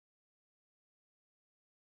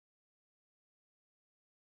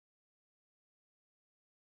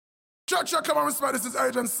Church, come on, respect. This is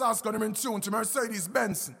Agent Sass, got him in tune to Mercedes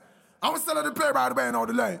Benson. I'm still at the play by the way, no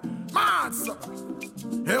delay. Man, so.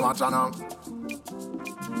 Hey, watch out now.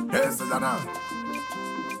 Hey, sit down now.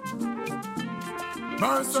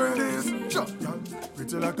 Mercedes, chop, girl.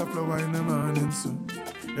 Pretty like a flower in the morning, so.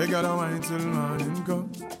 You gotta wine till morning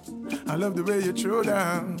come. I love the way you throw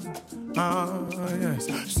down. Oh, yes.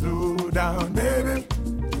 Slow down, baby.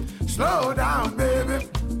 Slow down, baby.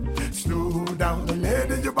 Slow down, the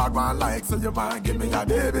lady you back one like, so you want give me a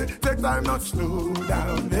baby. Take time, not slow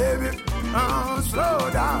down, baby. Oh, slow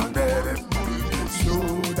down, baby.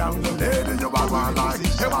 Slow down, the lady you back one like.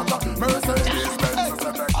 You want the Mercedes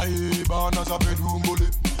Benson. I born as a bedroom bully.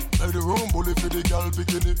 Bedroom bully for the girl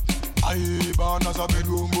bikini. I born as a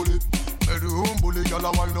bedroom bully. Bedroom bully, girl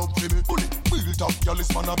a wind up for me. Bully, built up, girl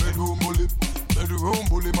is man a bedroom bully. Bedroom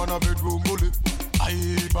bully, man a bedroom bully.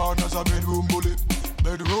 I born as a bedroom bully.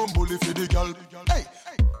 Bedroom bully for the girl. Hey,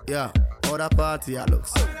 yeah, how the party a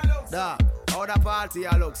looks. Da, how the party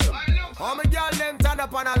a looks. How me girl them turn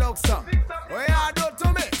up and a looks. What you do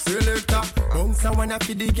to me? Selector, bounce a wanna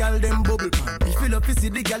feed the girl them bubble pan. If you love to see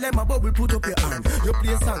the girl them a bubble, put up your hand. You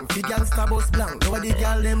play song, the girl star bus blank. Now the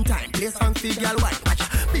girl them time, play song, the girl white. Watch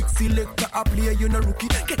big selector a play, you no rookie.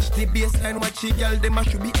 Catch the baseline, watch the girl them a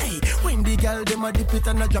should be. Hey, when the girl them a dip it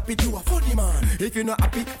and a drop it, you a funny man. If you not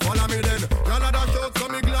happy, follow me then. Y'all a dash out, so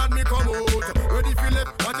me glad me come out. Ready for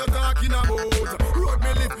left, what you talking about? Road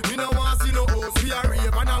me live, me no want see no host. We a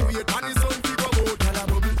rave and a wait, and the sun fi come out. Gyal a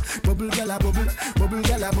bubble, bubble gyal a bubble, bubble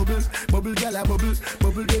gyal a bubble, bubble gyal a bubble,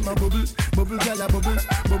 bubble dem a bubble, bubble gyal a bubble,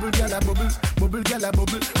 bubble gyal a bubble, bubble gyal a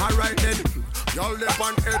bubble. Alright then, y'all left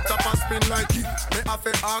on head top and spin like it. Me have to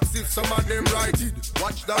ask if some of them right it.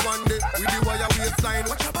 Watch the one day with the wire waistline.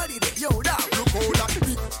 Watch your body there, yo dog. Look how that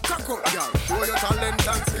big cock up, y'all. Show your talent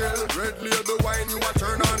and skill. Red label wine, you a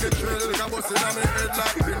turn on the drill. You bust it on me head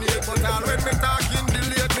like grenade, but all when me talking,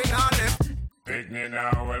 delay me all left. Pick me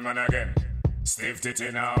now, well man again. Stiff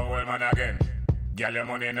titty now, well man again. Girl your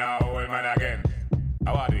money now, well man again.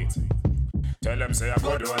 How are it? Tell them say I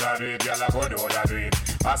go do all I do it, girl I go do all I do it.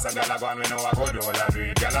 Pass a girl I go and we know I go do all I do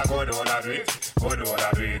it. Girl I go do all I do it, go do all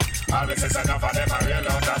I do it. All this is enough for them I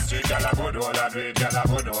real on the street. Girl I go do all I do it, girl I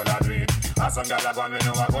go do all I do it. Pass a girl I go and we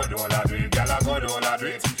know I go do all I do it. Girl I go do all I do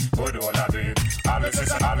it, go do all I do it. All this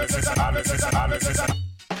is enough.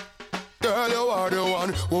 Girl, you are the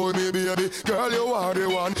one, oh me baby. Girl, you are the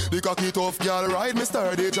one. The cocky tough girl, ride me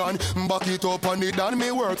sturdy John. Back it up on it, and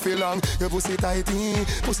me work for long. Your pussy tighty,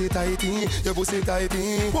 pussy tighty. Your pussy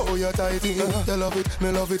tighty, oh you tighty. You love it,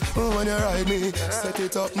 me love it. Oh when you ride me, set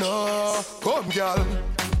it up now. Come, girl.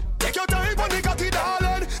 Take your time on the cocky,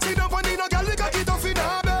 darling. Sit down on the no girl, the cocky tough in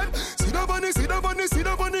her bed. Sit down on the, sit down on the, sit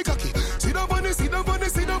down on the cocky. Sit down on the, sit down on the,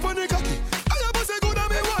 sit down on the cocky. I your pussy good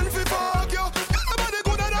and me want fi fuck you.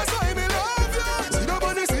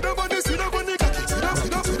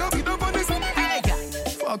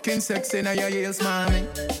 Fucking sexy now your heels, mommy.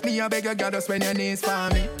 Me a beg you, girl, just when your knees for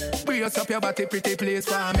me. Brace up your body, pretty place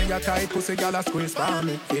for me. Your tight pussy, girl, a squeeze for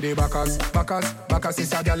me. Give the backers, backers, backers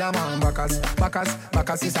is a girl a man. Backers, backers,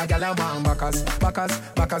 backers is a girl a man. Backers, backers,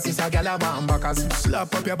 backers is a girl a man. Backers,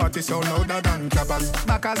 slap up your body so louder than clappers.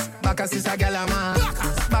 Backers, backers is a girl a man.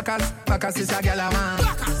 Backers, backers is a girl a man.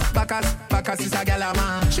 Backers, backers is a girl a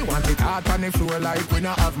man. She want it hard on the floor like we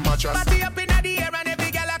not have mattress. Body up inna the air and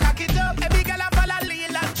every girl a cock it up. Every girl a follow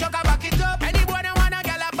lean and chuck a back it up. Any boy that wanna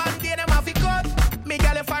girl a band, them have to cut. Me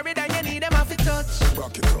girl a forehead and you need them have to touch.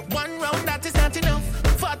 Back it up. One round that is not enough.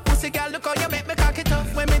 Fat pussy girl, look how you make me cock it up.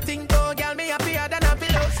 When me think oh girl, me happier than a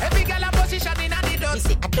pillow. Every girl a position inna the dust.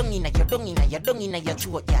 Me say I dung inna your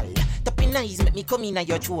throat, girl. Tapping eyes make me come inna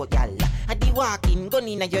your throat, girl. I di walking gun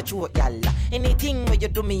inna your throat, girl. Anything where you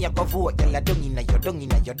do me, I go vote, girl. I dung inna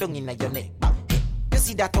your neck. You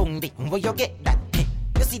see that tongue dick, where you get that?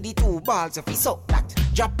 You see the two balls if you suck that.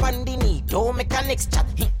 Drop on the knee, don't make a next chat.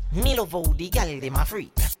 Me love how the girl dem a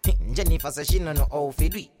freak. Jennifer says she no know how to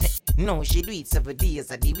do it. No, she do it 7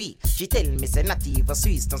 days a the week. She tell me say not even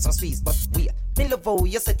Swiss, not so Swiss, but we. Me love how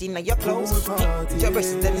you set in your clothes. Your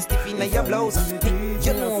breast then stiff in your blouse.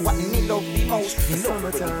 You know what me love the most. Me love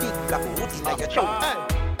when the big black hood in your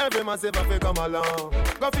throat. Every man say if come along,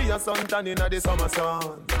 go for your suntan inna the summer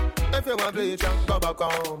sun. If you want bleach, go back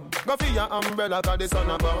home. Go for your umbrella 'cause the sun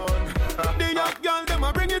a burn. The young girl them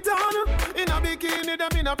a bring it on. In a bikini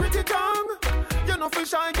them in a pretty tongue. You know for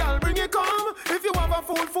shy girl bring it come. If you have a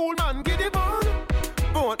fool man get it on.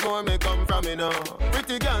 Both more may come from me now.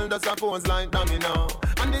 Pretty girl does a pose like dummy now.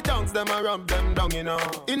 And the tongues them a rub them down you know.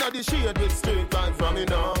 Inna the shade with straight vibes from me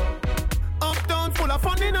now. Uptown full of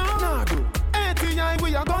fun you know. ATI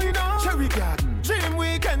we are going on. Cherry Garden. Dream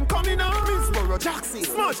weekend coming on. Cairo Jackson.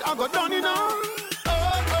 Smudge, I got done, you know.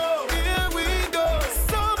 Oh, here we go.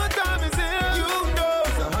 Summertime is here, you know.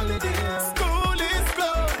 It's a holiday. School is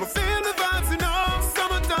closed. We feel the vibes, you know.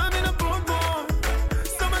 Summertime in a Bournemouth.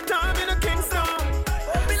 Summertime in a Kingston.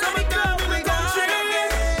 Summertime in a country.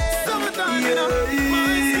 Summertime in a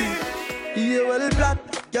Maisie. Yeah, well, it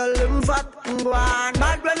black. Girl, them fat. Go on,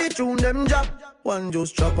 bad when they tune them drop. One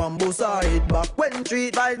just chop and bust her head back. When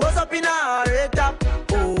treat vibes bust up in her head top.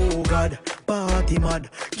 Oh God, party mad.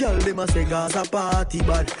 Girl, them a say Gaza party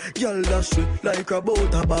bad. Girl, that shit like a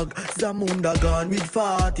butter bag. Zamunda gone with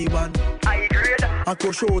 41. I grade. I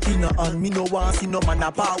crush out in a hand. Me no want see no man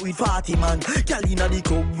a part with 40 man. Girl inna the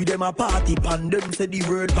club with them a party pan. Them say the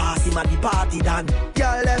word pass him at the party done.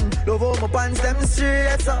 Girl, them love how my pants them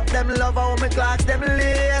straight up. Them love how my clocks them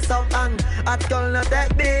lace up. And at girl not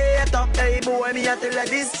take bait up. Hey boy, me a tell her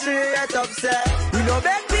this straight up. Say we no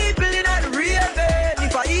beg people in a raving.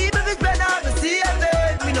 If I even be spend all the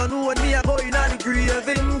saving, me no know when me a going on the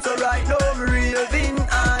craving. So right now me raving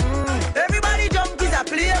and everybody jump is a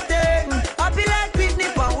plaything. Happy like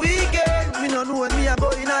picnic on weekend. Me no know when me a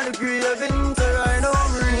going on the craving. So right now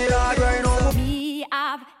me raving, right now. Me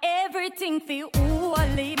have everything for all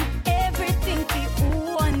him, everything for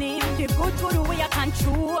all him. The good way I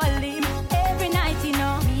control him. Every night you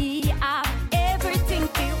know me have everything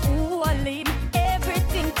for all him,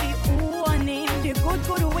 everything for all him. The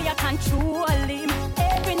good way I control him.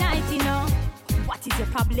 Every night you know. What is your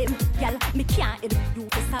problem, y'all? Me can't help you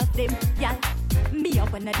to solve them, y'all. Me a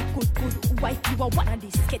one of the good wife, you are one of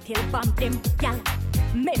the skittle bomb them, y'all.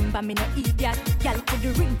 Remember me no idiot, y'all. Put the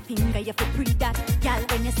ring finger, you fi breathe that, y'all.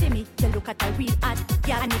 When you see me, you look at a real ad,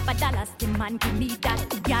 y'all. And if $1, the man give me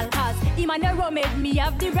that, y'all. Cause him and the rum made me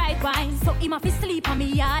have the right wine, so him have to sleep on me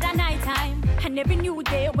yard at night time. And every new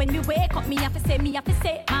day when me wake up, me have to say,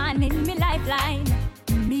 man in me lifeline.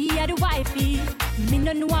 Me a the wifey, me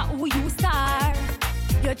no know who you star.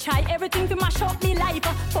 You try everything to mash up me life,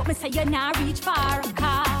 but me say you not reach far.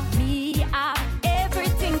 Cause me have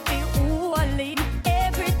everything for all him,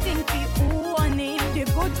 everything for all him. The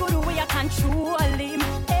good way I control him.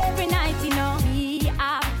 Every night you know me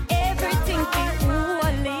have everything for all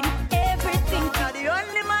him, everything for The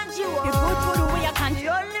only man she want. the good way I control. The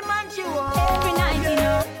only man she want. Every night you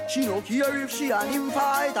know. She no care if she and him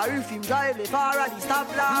fight or if him drive the far at the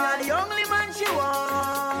stoplight. Me the only man she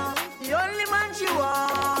want. The only man she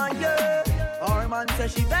want, yeah. Our man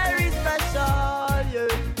says she very special, yeah.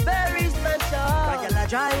 Very special. Like a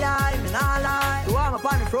dry line, me nah lie. So I'm up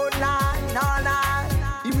on the front line, nah lie.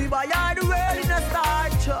 If we buy all the world in a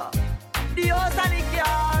starch, the house and the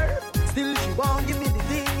car. Still she won't give me the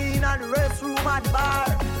thing in and the restroom at the bar.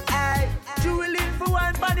 Hey, she willing for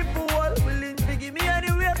one for the pool, willing to give me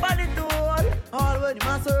anywhere for the tool. All when him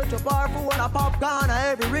a search up her phone, a popcorn, a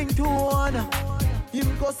every ringtone.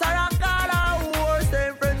 Him go Sarah call her whore.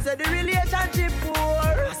 Same friends say the relationship poor.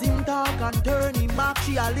 As him talk and turn him back,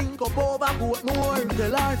 she a link up over boat more. Him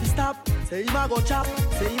tell her to stop, say him a go chop,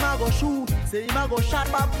 say him a go shoot, say him a go shot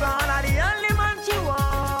popcorn. And the only man she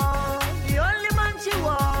want, the only man she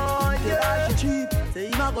want. Tell her she cheap, say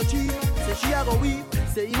him a go cheap, say she a go weep,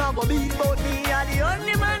 say him a go beat. But me a the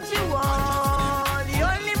only man she want, the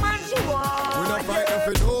only man she want. We not fighting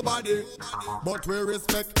for nobody, but we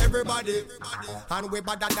respect everybody, and we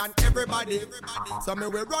better than everybody. So me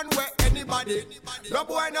we run where anybody. No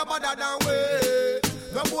boy no better than we.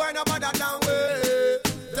 No boy no better than we.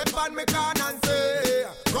 Step on me can and say,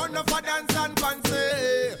 run up for dance and fancy.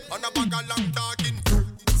 On a bag of long talking. Do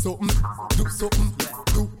something, do something,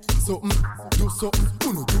 do something, do something.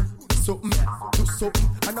 Uno do something, do something.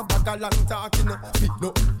 On a bag of long talking. No,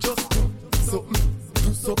 just do something,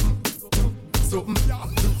 do something. Something,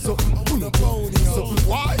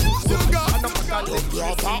 why you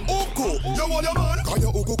got uku? You want your man? Can you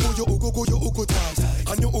uku tight?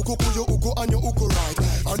 And your uku and your uku right?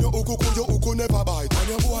 And your uku never bite. And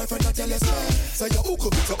your boyfriend a tell you say your uku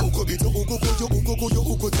bit, your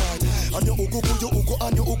uku tight. And your uku and your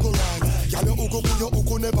uku right? And your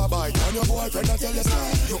uku never bite. And your boyfriend a tell you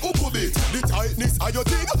say your uku bit. The tightness of your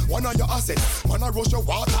thing, one of your assets. Man a rush your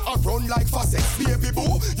water and run like faucet. Baby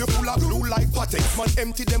boo, you full of glue like patex. Man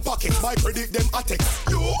empty them pockets, my credit them attacks.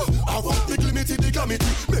 You, I want big limited the glamity.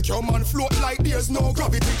 Make your man float like there's no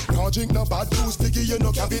gravity. Now drink no bad juice, figure you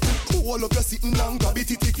no cavity. All up your sitting and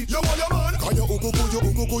gravity ticket. You want your man? Can you uku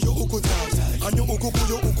tight? And you uku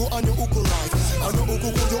and you uku right? And you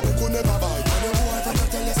uku never bite. And your boy can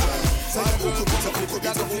tell you say you uku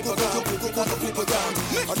down.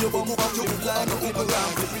 And you uku and you uku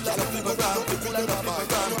round.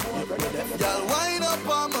 Girl, wind up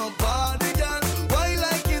on my body, girl. Why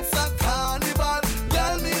like it's a carnival?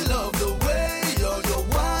 Girl, me love the way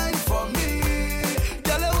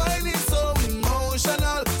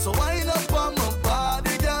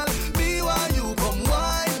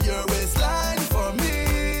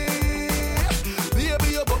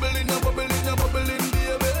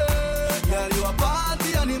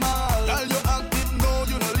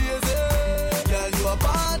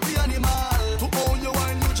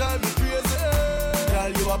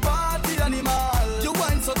a party animal. You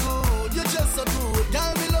wine so good, you just so good.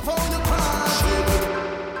 Girl, me love how you party.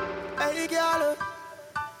 Hey girl,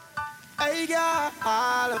 hey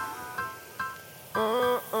girl.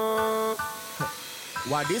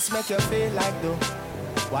 What this make you feel like though?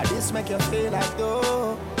 What this make you feel like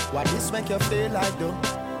though? What this make you feel like though?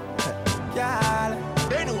 Girl,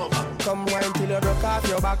 bend over. Come wine till you broke off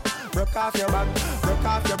your back. Broke off your back. Broke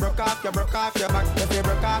off your back. If you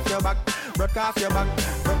broke off your back. Broke off your back.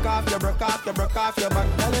 Broke off your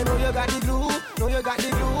back. Girl, you know you got the glue. Know you got the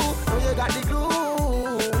glue. Know you got the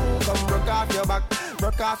glue. Come broke off your back.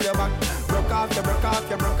 Broke off your back. Broke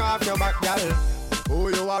off your back, girl. Who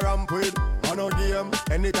you are ramp with? On no game.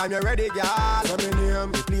 Anytime you're ready, girl. So me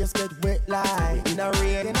name. The place get wet like in a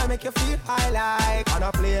rain. And I make you feel high like on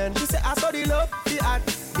a plane. She say I saw the love, the art.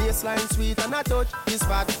 Baseline sweet and I touch this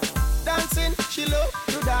fat. Dancing, she love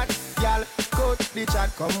do that. Girl, coach the chat.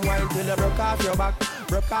 Come wine till you broke off your back.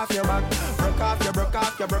 Broke off your back. Broke off your back.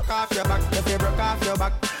 If you broke off your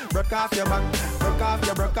back. Broke off your back. Broke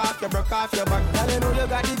off your back. Girl, you know you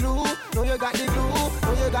got the glue. Know you got the glue.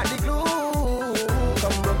 Know you got the glue.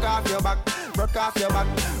 Come broke off your back. Broke off your back.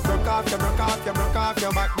 Broke off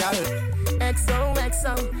your back, girl.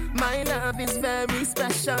 XOXO, my love is very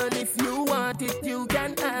special. If you want it, you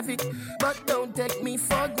can have it. But don't take me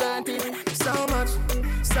for granted. So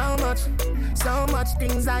much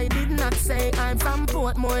things I did not say. I'm from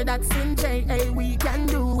Portmore, that's in J.A. We can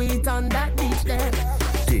do it on that beach there.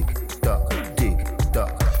 Tick tock, tick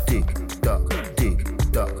tock, tick tock, tick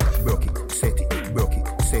tock. Broke it, set it, broke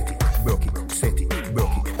it, set it, broke it, set it,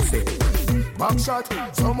 broke it, set it. Back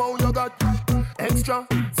shot, somehow you got extra,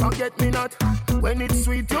 forget me not. When it's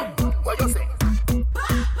sweet, you, what you say?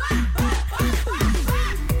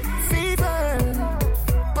 Fever,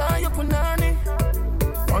 buy your punani.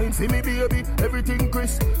 Wine for me, baby, everything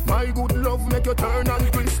crisp. My good love make you turn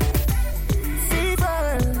and crisp.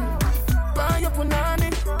 Fever, buy your punani.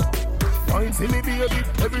 Wine for me, baby,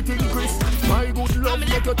 everything crisp. My good love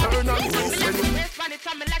make you turn and crisp.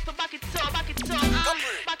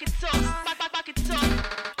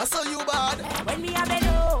 I saw you bad. When me a bend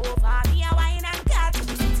over, me a wine and cut.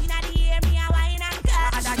 Inna the air, me a wine and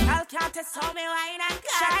cut. And a girl can't test how me wine and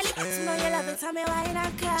cut. Charlie, you know you love it, how me wine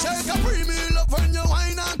and cut. Shake a premium love when you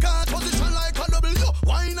wine and cut. Position like a W,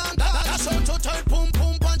 wine and cut. That's how to tight, pum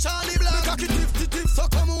pum punch Charlie Black. Me cocky tip, so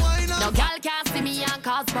come wine and cut. No girl can't see me and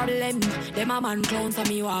cause problem. Them a man clowns so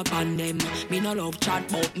me walk on them. Me no love chat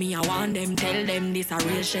but me I want them. Tell them this a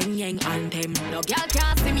real Shen Yang anthem. No girl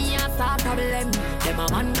can't see me and start problem. Them a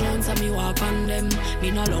man clowns so me walk on them.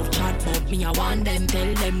 Me no love chat but me I want them.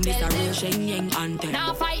 Tell them this a real Shen Yang anthem.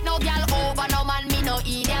 Now fight no girl over no man, me no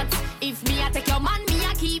idiot. If me a take your man, me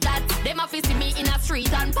a keep that. Them a see me in a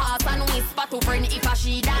street and pass and whisper to friend if I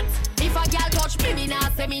she that. If a girl touch me, me nah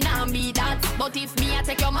say me nah be that. But if me a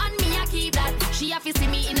take your man, me a keep that. She a see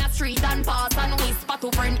me in a street and pass and whisper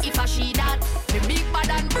to friend if I she that. Me big bad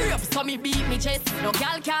and brave, so me beat me chest. No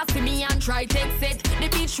girl can't see me and try take it. The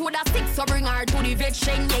bitch woulda stick, so bring her to the vet.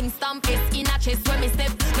 Shen Yang stamp it in a chest when me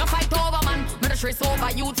step. No fight over man, me the stress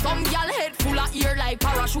over youth. Some girl head full of ear like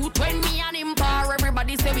parachute. When me and him par,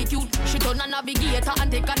 everybody say we cute. She turn a navigator and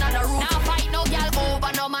take another route. Now fight no girl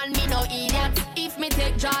over no man, me no idiot. If me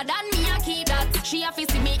take Jordan, me a keep that. She a see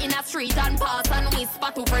me in a street and pass and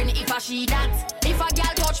whisper to friend if I she that. If a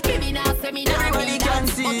girl touch me, me nah say me nah be that.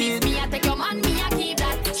 But if me a take your man, me a keep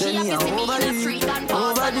that. She a see me in a street and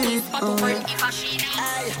pass and whisper to friend if I she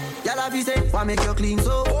that. Y'all have you say, why make you clean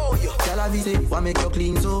so? Y'all have you say, why make you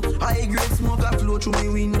clean so? High grade smoke a flow through me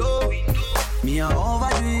window. Me a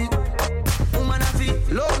overdo it. Woman a feel,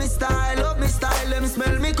 love me style. Let me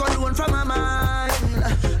smell me cologne from my mind.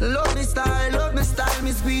 Love me style.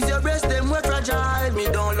 Me squeeze your breast, them we fragile. Me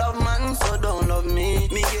don't love man, so don't love me.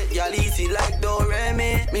 Me get y'all easy like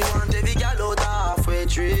Do-Re-Mi. Me want every gal out halfway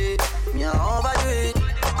tree. Me a overdo it.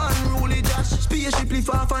 Unruly Josh, spaceshiply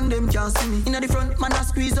far from them can't see me. Inna the front, man I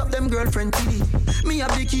squeeze up them girlfriend TD. Me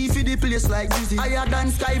have the key for the place like Dizzy. Higher than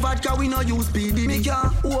Sky Vodka, we no use PD. Me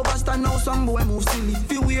can't overstand now some boy move silly.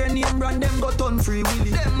 Fi wear name brand, them got on free willy.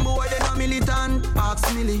 Them boy they no militant,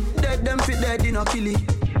 ask Millie. Dead them fit dead, they no kill it.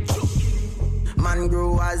 Man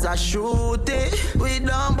grow as a shooty. We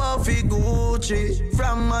don't buffy Gucci.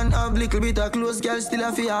 From man have little bit of clothes, girl still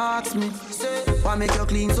have to ask me. Say, why make you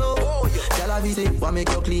clean so? Girl have you say, why make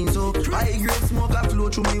you clean so? High grade smoke a flow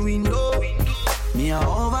through me window. Me a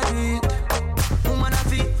overdo it. Woman a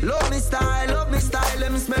feel, love me style.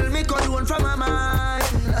 Let me smell me cologne from my mind.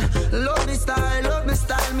 Love me style.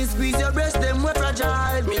 Me squeeze your breast, them we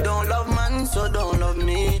fragile. Me don't love man, so don't love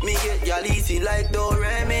me. Me get y'all easy like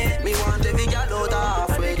Do-Re-Mi. Me want every gal out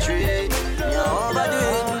halfway tree. Me a overdo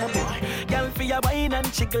it.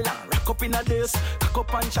 and jiggle and rock up in a this. Cock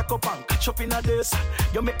up and jack up and catch up in a this.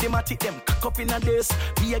 You make them a tick them cock up in a this.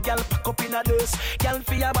 Be a gal pack up in a this. Gal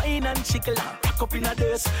for your wine and jiggle and rock up in a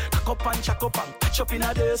this. Cock up and jack up and catch up in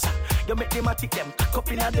a this. You make them a tick them cock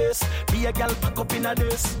up in a this. Be a gal pack up in a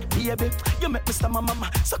this. Baby, you make Mr.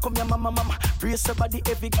 Mama, so come your mama. Brace your body,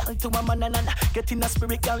 every gal to mama nana. Get in a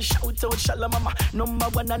spirit, gal shout out, shala mama. Number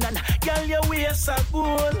one nana. Gal your waist are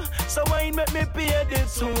cool, so wine make me pay the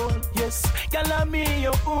toll. Yes, gal I me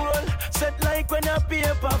your owl. Set like when a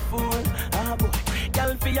paper fool. Ah boy,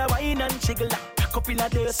 gal for your wine and jiggle. Cock up in a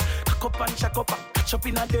this, cock up and jack up and catch up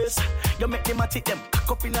in a this. You make them a tick them,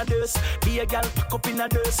 cock up in a this. Be a gal, pack up in a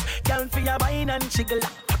this. Gal for your wine and jiggle.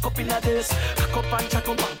 Cock up in a this, cock up and jack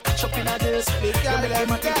up and catch up in a this. You make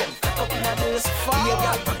them a tick them, cock up in a this. Be a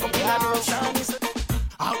gal, pack up in a this.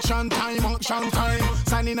 Action time,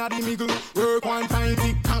 signing at the middle, work one time,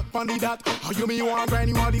 tick tock on the dot. How you me want grind,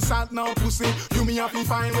 you want the sat now pussy. You me have to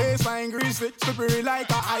find waistline greasy, slippery like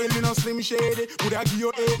a aisle, you know slim shady. Would I give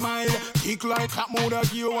you 8 mile, kick like clap, would I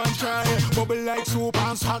give you 1 try. Bubble like soup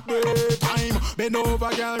and hot time. Bend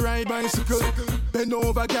over, girl, ride bicycle. Bend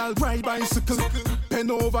over, girl, ride bicycle.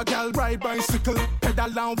 Bend over, girl, ride bicycle.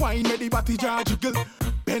 Pedal and wine, make the body jar jiggle.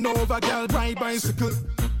 Bend over, girl, ride bicycle.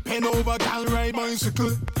 Bend over, girl, ride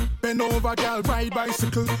bicycle. Bend over, girl, ride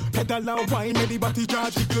bicycle. Pedal and wine, make the body jar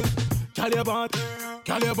jiggle. Girl, your bad,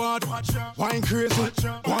 wine crazy,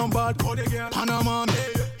 one bad, Panaman,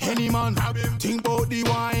 any man, think about the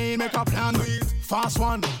wine, make a plan. Fast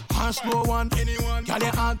one, and slow one, anyone. Girl,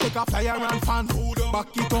 your hand take a flyer and fan.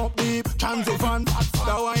 Back it up deep, transit van.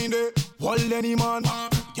 The wine there, hold any man.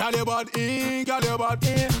 Girl, your bad in,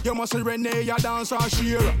 You must Renee, your dancer,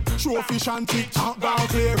 Ciara. Show fish and tick-tock down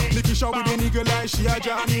clear. Nikisha with the nigga like she a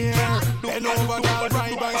Johnny. Bend over, girl,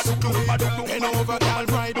 ride bicycle. Bend over, girl,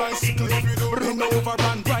 ride bicycle. Bend over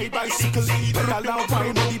and ride bicycle. Pedal and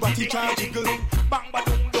wine, the body charge jiggle. Bang, ba,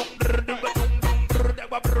 dum, dum, dum, dum,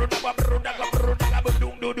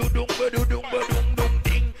 dum,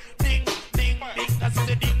 ding, ding, ding, ding, that's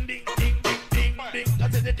the ding, ding, ding, ding, ding, ding,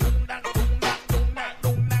 that's the ding, dang, dong, dang, dong, dang,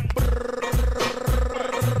 dong, dang,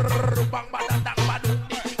 bang, ba, dang, dang, ba, dong,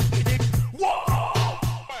 ding, ding, whoa!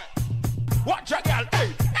 Watch a girl, hey,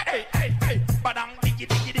 hey, hey, hey, ba, dang, diggy,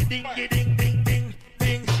 diggy, ding, ding, ding, ding,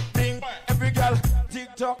 ding, ding. Every girl,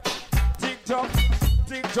 tick tock, tick tock,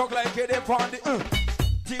 tick tock like it up on the,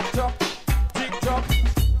 tick tock, tick tock.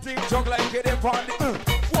 Tick tock like it up on the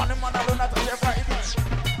one man alone at the Friday.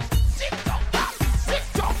 Tick tock, tick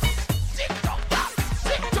tock, tick tock, tick tock,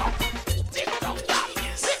 tick tock, tick tock.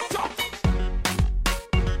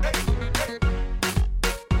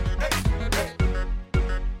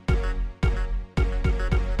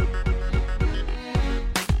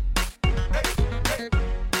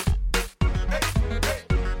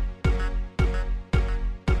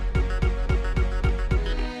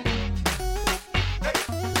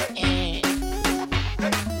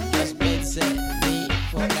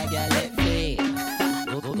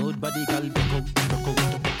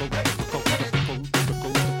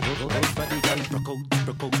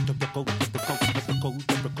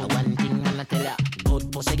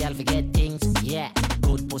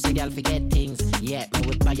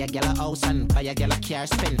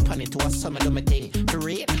 Spend money to a summer do me thing. For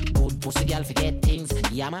real, good pussy girl forget things.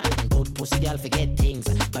 Yeah man, good pussy girl forget things.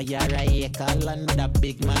 Buy her a acre land with a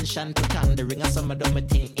big mansion. Put on the ring of summer do me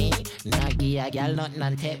thing. Nah give a girl nothing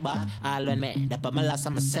and take back. All when me, that put my last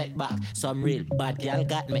I'm a setback. Some real bad girl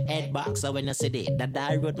got me head back. So when you see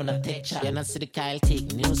that road when I take shot. You not see the Kyle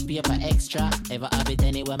tick, newspaper extra. Ever have it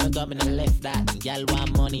anywhere me go, me no left that. Girl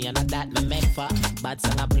want money and that me make for. Bad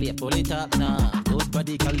song I play, pull it up now. Good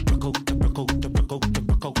body girl, broke out.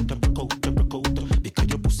 Because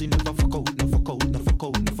your pussy never fuck out.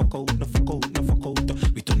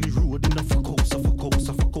 We turn the road in a fuck out.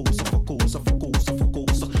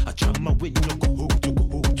 I try my way, you go out.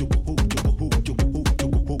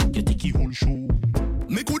 You think you won't show.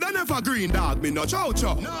 Me coulda never green dog, me no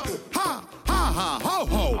chow-chow. No. Ha, ha, ha, ho,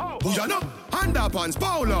 ho. Who ya know? Underpants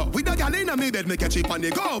polo. With the gal inna me bed, me catch it on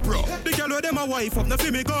the GoPro. The gal with them a wife up, no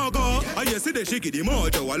fi me go-go. I hear see the shaky the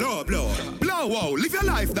mojo, a low blow. Blow wow, live your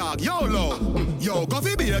life dog, YOLO. Yo,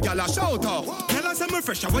 coffee be a gal a shout out. Tell us I'm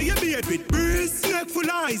fresh, how you beard with breeze. Neck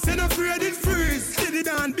full ice, and afraid it freeze. Steady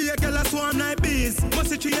down, be a gal a swarm like bees.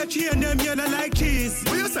 Must it a chain them yellow like cheese.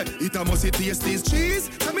 What you say? It a must it taste this cheese.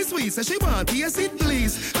 Tell me sweet, say she want taste it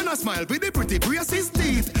please. And I smile with the pretty braces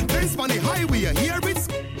teeth. Face on the highway, here it's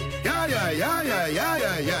yeah.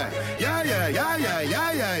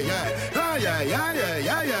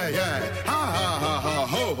 Ha ha ha ha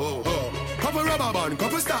ho ho ho. Couple rubber band,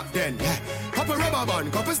 couple stop then. Couple Couple rubber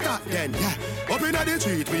band, couple start then, yeah. Up in the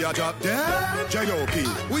street, we a drop dead. J.O.P.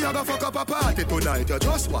 We a go fuck up a party tonight, you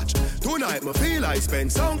just watch. Tonight, me feel I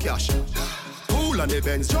spend some cash. Cool on the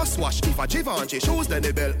Benz, just wash. If a Givenchy shoes, then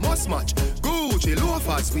the belt must match. Gucci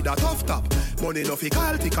loafers with a tough top. Money no fi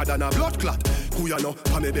call thicker than a blood clot. Who ya know,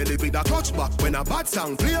 pa me belly with a clutch back. When a bad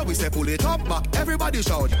sound clear, we say pull it up back. Everybody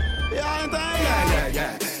shout. Yeah,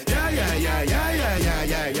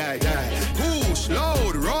 push,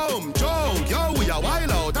 load, rum, junk. Yo, we a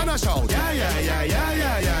wild out and a shout.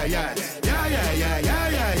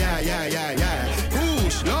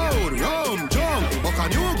 Push, load, rum, junk. Buck a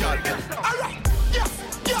new girl. Alright.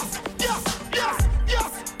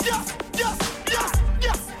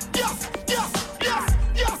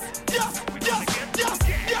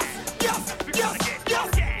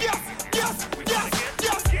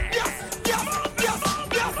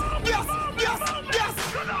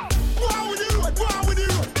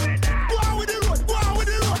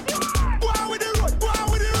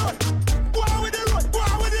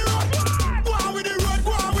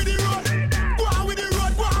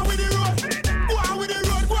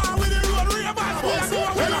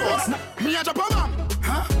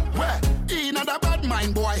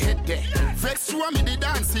 Vex you and me the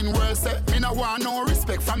dancing world say me no want no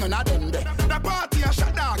respect from none of them there. The party a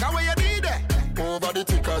shot dog, how you need it? Over the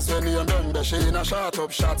tickers when you done the she in a shot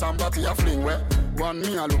up shot and body a fling where one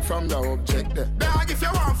me a look from the object there. Dog if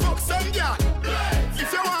you want fuck some girl,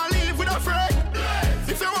 if you want live with a friend,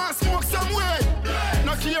 if you want smoke some way,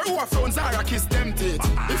 no care who a phones are a kiss them teeth.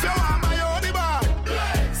 If you want my own bar,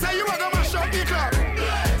 say you a go mash up the club,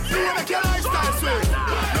 you a make your lifestyle sweet.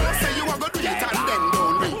 No say you a go do it and then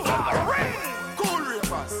don't read.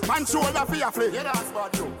 Man shoulder for your flick. Yeah, that's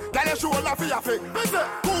bad too. Girl, your shoulder for your flick.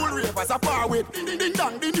 Cool ravers are far with. Ding ding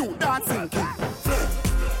dong, the new dancing king.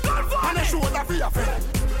 And your shoulder for your flick.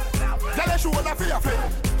 Girl, your shoulder for your flick.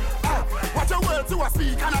 Watch your words to a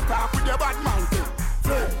speak and a talk with your bad man thing.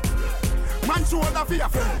 Man shoulder for your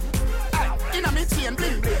flick. Inna me chain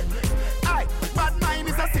bling bling. Bad mind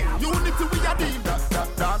is a sin. Unity we a deal.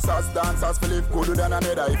 Dancers feel live good than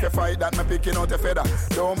another. If you fight that, me picking out a feather.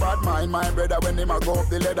 Don't bad mind my brother when him a go up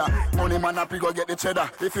the ladder. Money man up, go get the cheddar.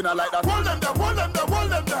 If you not like that, hold them there, hold them there,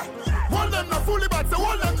 hold them there. Hold them there, fully bad, so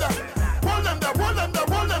hold them there. Hold them there, hold them there,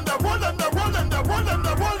 hold them there, hold them there, hold them there, hold them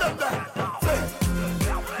there, hold them there.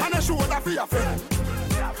 And a shoulder for your friend.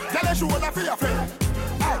 Tell a shoulder for your friend.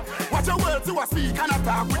 Watch your words to a speak and a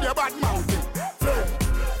talk with your bad mouth.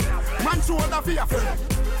 Man shoulder for your friend.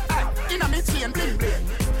 Inna me chain bling bling.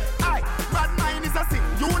 Bad mind is a sin.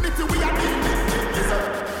 Unity we are bling.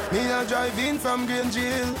 Me a drive in from Green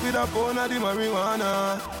Jail with a pound of the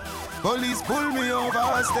marijuana. Police pull me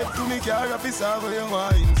over, step to me car, officer where you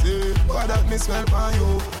wine. Say, what that me smell for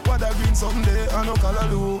you? What that green someday, I no color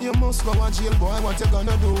do. You must go to jail, boy, what you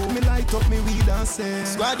gonna do? Me light up me weed and say,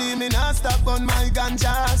 Squaddy, me not stop on my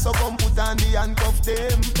ganja, so come put on the handcuff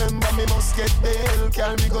them. Remember me must get bail,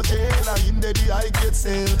 carry me go jail, and in the I get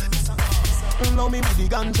sale. Now me with the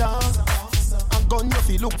ganja, a gun you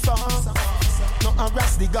fi look for, no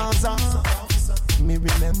harass the Gaza. Me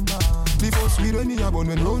remember the first weed when me a bun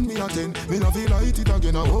when round me a 10. Me no feel light it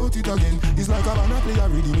again, I hold it again. It's like a banana play a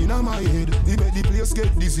rhythm in my head. The make the place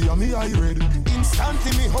get dizzy and me eye red.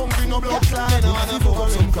 Instantly me hungry, no blood clot. Me no wanna fuck up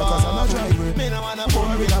some crackers and a dry bread. Me no wanna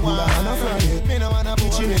burn with a bulla and a fry head. Me no wanna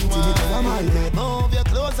boring wine. My head. Move your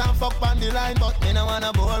clothes and fuck on the line, but me no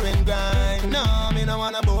wanna boring grind. No, me no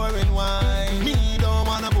wanna boring wine. Me don't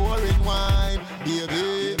wanna boring wine,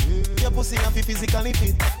 baby. Your pussy have to physically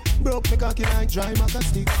fit. Broke me cocky like dry maca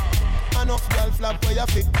stick. Enough girl flap where you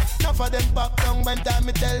fit. Enough of them back down when time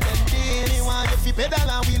me tell them this. Want you fi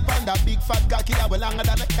pedal and wheel pan that big fat cocky that way longer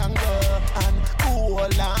than a kangaroo. And cool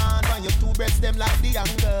on when you two breasts them like the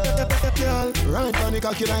younger. Girl, ride on the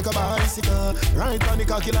cocky like a bicycle. Ride on the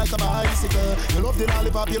cocky like a bicycle. You love the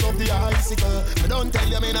lollipop, you love the icicle. But don't tell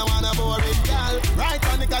you me no wanna boring girl. Ride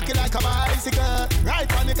on the cocky like a bicycle.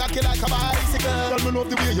 Ride on the cocky like a bicycle. Girl, me love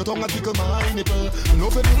the way your tongue a tickle my nipple.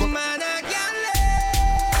 Love it, man, I can't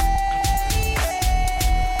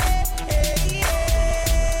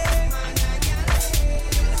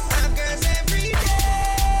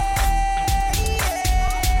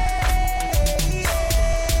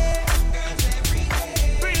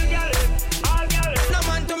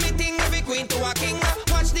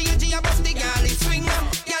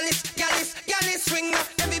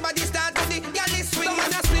Everybody start with the gal is swing. Some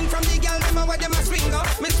a swing from the gal, them a where them a swing up.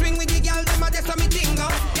 Me swing with the gal, them a just a me ting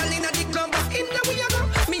up. Gal inna the club, in the way I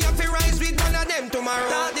go. Me have to rise with one of them tomorrow.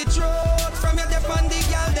 Start the truth from your dep on the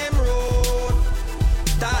gal them road.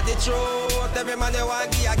 Start the truth, every man they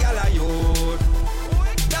want give a gal a youth.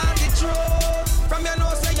 Start the truth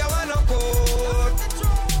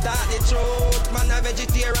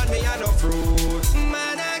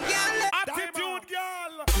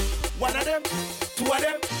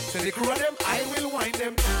the crew of them, I will wind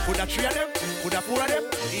them. Could a 3 of them, could a 4 of them,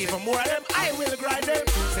 even more of them, I will grind them.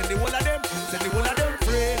 Send the whole of them, send the whole of them,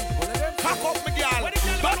 friend. Cock up me girl,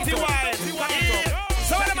 dirty wine.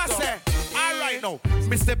 So what am I say? Alright now,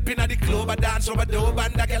 me step in at the club, I dance over the dope,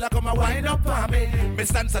 and the girl come and wind up on me. Me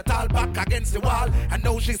stand so tall back against the wall, and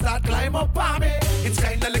now she start climb up on me. It's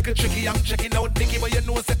kinda little tricky, I'm checking out Nicky, but you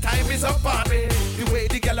know the time is up on me. The way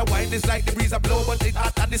the girl wind is like the breeze a blow, but it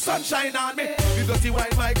hot and the sunshine on me. You dirty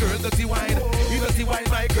wine, my girl, dirty wine. You dirty wine,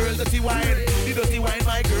 my girl, dirty wine. You dirty wine,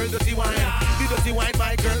 my girl, dirty wine. You dirty wine,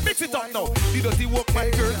 my girl, mix it up now. You dirty walk, my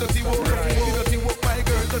girl, dirty walk. You dirty walk, my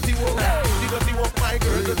girl, dirty walk. You dirty walk, my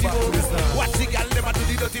girl, dirty walk. Watch the girl never do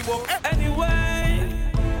the dirty walk. Anyway,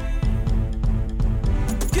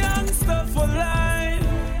 gangsta for life.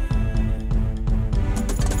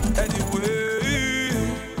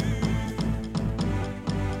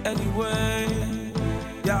 Anyway,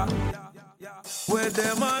 yeah. Where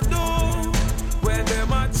them a do, where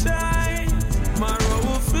them a try, my road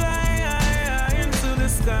will fly into the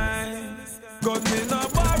sky. Got me no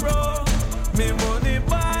borrow, me money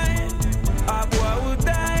buy, a boy will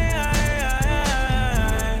die.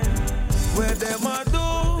 Where them a do,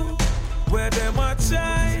 where them a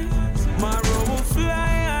try, my road will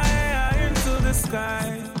fly into the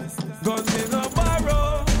sky. Got me no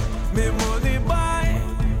borrow, me money buy,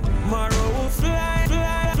 my road will fly.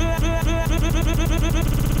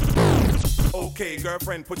 Okay,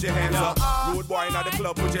 girlfriend, put your hands up. Rude boy in the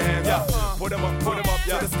club, put your hands up. Put them up to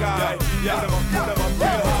the sky. Put them up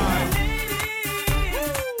real high.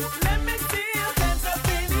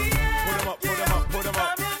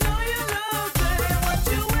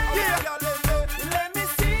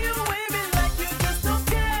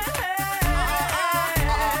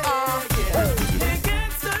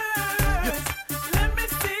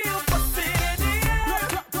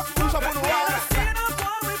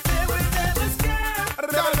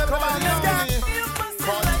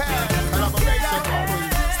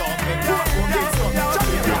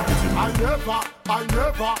 I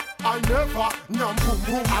never, nyam boom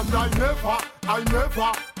boom, and I never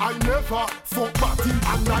fuck party,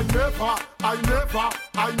 and I never,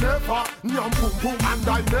 nyam boom boom, and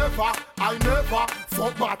I never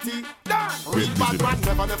fuck party. Real bad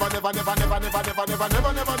man,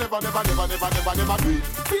 never do it.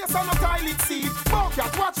 Face on a toilet seat,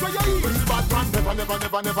 bucket, watch where you eat. Real bad man, never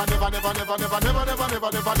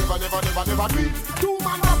do it. 2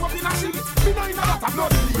 man wrap up in a sheet, me know in a lot of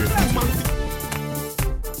blood leak. 2 man.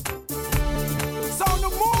 So no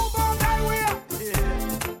move on that way.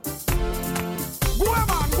 Go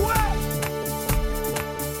man, go.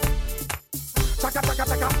 Chaka.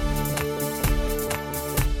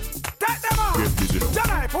 Take them out.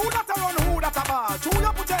 Janai, who that around, who that a ball? Chew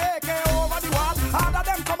you put your AK over the wall. Harder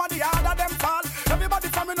them come and the harder them fall. Everybody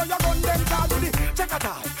from me know your gun them tall. Do the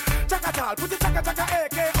chaka-tal. Put the chaka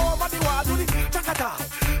AK over the wall. Do the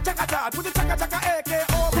chaka-tal. Put the chaka AK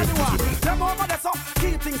over the wall. Them over there so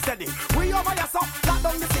keep things steady. We over here so lock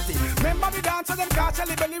down the city. Remember the dance of them car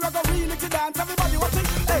Shelly Belly. We go really to dance. Everybody watching.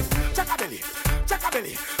 Hey, chaka belly.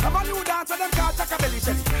 Have a new dance of them car chaka belly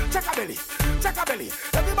Shelly. Chaka belly.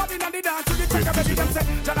 Everybody in the dance to the chaka belly. Them say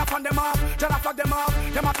Jala fan them off, Jala flag them off.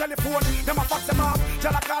 Them a telephone, them a fax them off.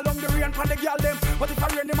 Jala call on the rain for the girl them. But if I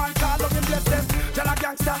rain the man call on him bless them. Jala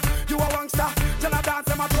gangster, you a wangster. Jala dance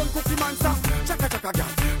them a turn cookie monster. Chaka girl,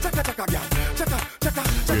 chaka girl.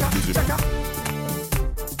 Chaka.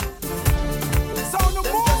 So no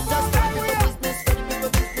move on that way.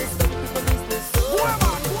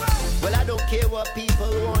 Well, I don't care what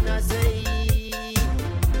people wanna say.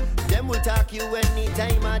 Them will talk you any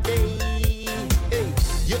time of day. Hey,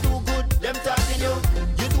 you do good, them talking you.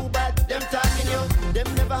 You do bad, them talking you.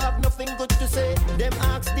 Them never have nothing good to say. Them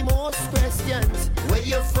ask the most questions. Where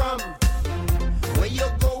you from? Where you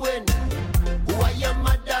going? Who are your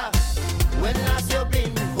mother? When last you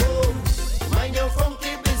been home? Mind your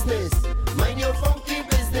funky business.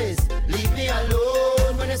 Leave me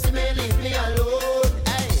alone. When you see me, leave me alone.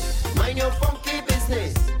 Hey, mind your funky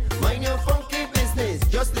business.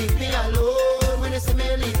 Just leave me alone. When you see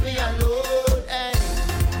me, leave me alone. Hey.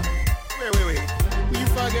 Wait. Who you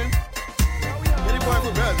fucking? You're the boy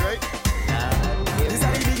for girls, right? This is the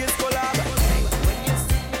biggest collab.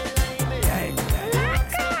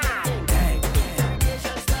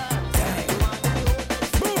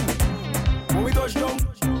 When we touch down,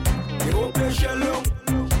 they won't play shallow.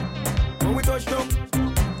 When we touch down,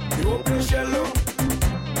 they won't play shallow.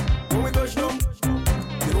 When we touch down,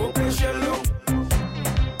 they won't play shallow.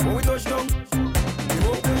 When we touch down, they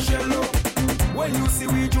won't play shallow. When you see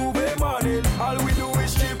we Juve morning, all we do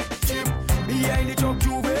is chip. Behind the truck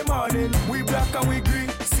Juve morning.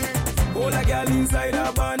 girl inside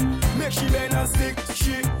a band. Make she bend and stick,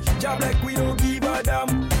 she job like we don't give a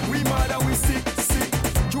damn. We mad and we sick.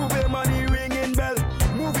 Juve money ringing bell,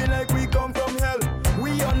 moving like we come from hell.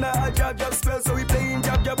 We under a jab spell, so we playing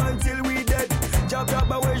jab until we dead. Jab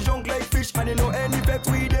always junk like fish, and you know any effect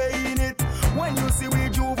we dey in it. When you see we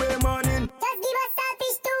Juve morning, just give us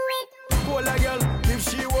selfish to it. pull a girl, give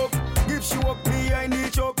she walk behind the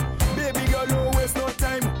choke. Baby girl, no waste no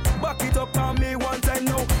time. Back it up on me one time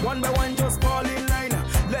now. One by one, just fall in line.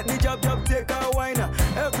 Let me jab take a wine.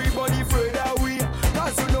 Everybody afraid that we,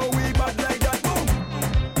 cause you know we bad like that. Boom.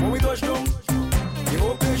 When we touch down, you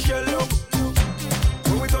open shell up.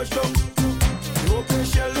 When we touch down, you open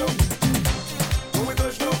shell up. When we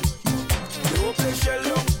touch down, you open shell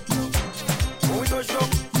up. When we touch down,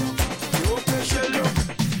 you open shell up.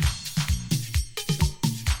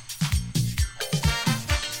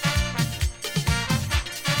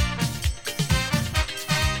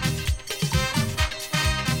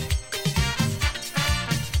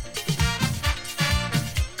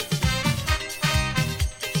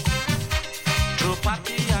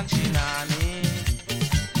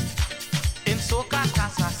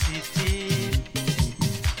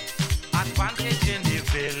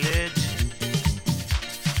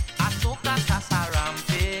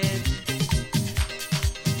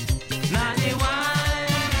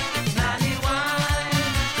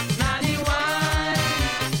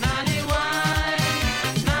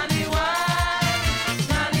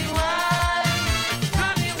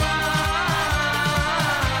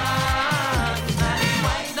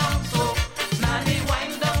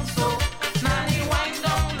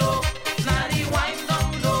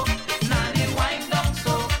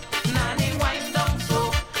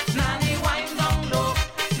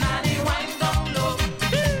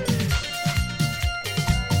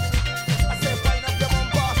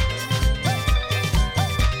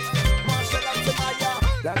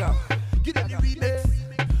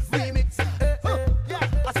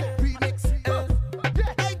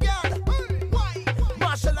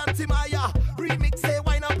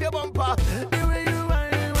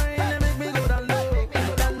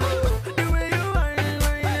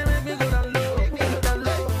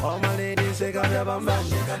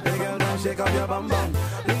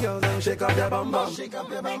 Shake up your bum bum. Shake up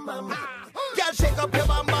your bum bum. Girl, shake up your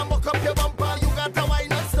bum bum, walk up your bumper. You got to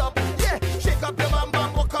wine and stop. Yeah, shake up your bum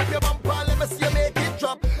bum, walk up your bumper. Let me see you make it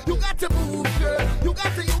drop. You got to move, girl. You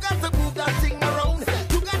got to move that thing around.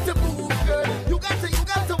 You got to move, girl. You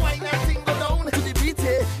got to wine that thing go down to the beat.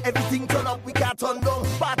 Yeah, everything turn up, we can't turn down.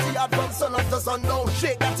 Party hard from sun up to sundown.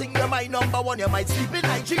 Shake that thing, you're my number one. You might sleep in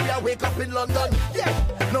Nigeria, wake up in London. Yeah,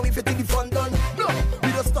 now if you think the fun done, no,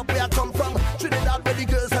 we don't stop where I come from. Trinidad where the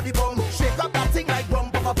girls are the bum. Shake up that thing like bum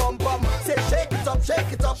bum bum bum. Say shake it up,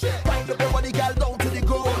 shake it up. Find up your body, girl, down to the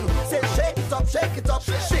ground. Say shake it up, shake it up.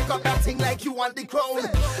 Shake up that thing like you want the crown.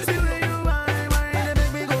 See where you whine, and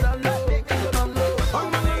make me go down low, down low. All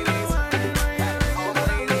my ladies, all my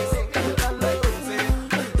ladies, down low.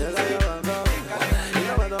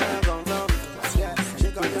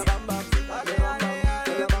 Shake up your bum bum,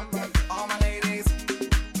 all my ladies,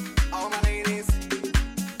 all my ladies.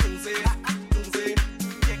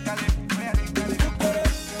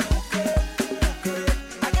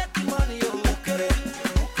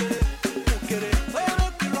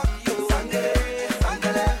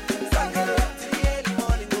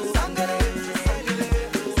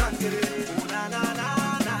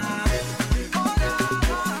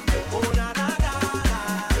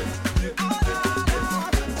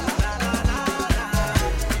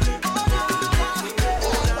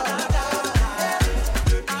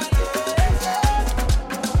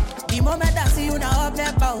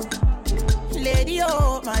 Lady,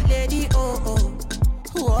 oh, my lady, oh, oh,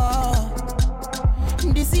 whoa.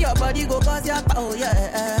 This your body go cause your oh,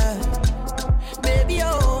 yeah. Baby,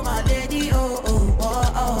 oh, my lady, oh, oh,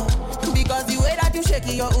 oh, oh. Because the way that you shake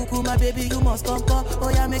your uku, my baby, you must come, come. Oh,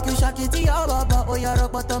 yeah, make you shake it to your baba. Oh, yeah,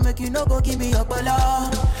 rock bottom, make you no go give me your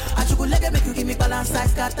bala. I should leg make you give me balance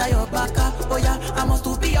size, scatter your baka. Oh, yeah, I must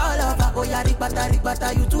to be all over. Oh, yeah,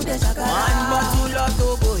 rikbata, you to the shaka. Man, but you love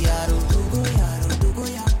to go, yaro, to go, yaro, to go,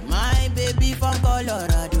 yaro. My baby from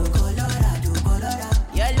Colorado, Colorado, Colorado.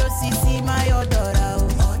 Yellow CC, my odora,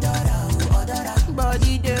 odora, odora.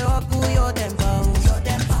 Body they up to your temper, your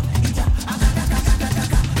temper.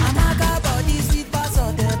 Amaka body sweet pass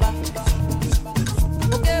on the back.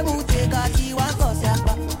 Okay, we take a key one cause ya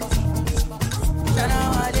back. Shana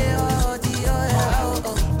wale oh di oh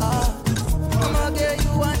oh oh. I'ma get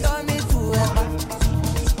you want me to ever.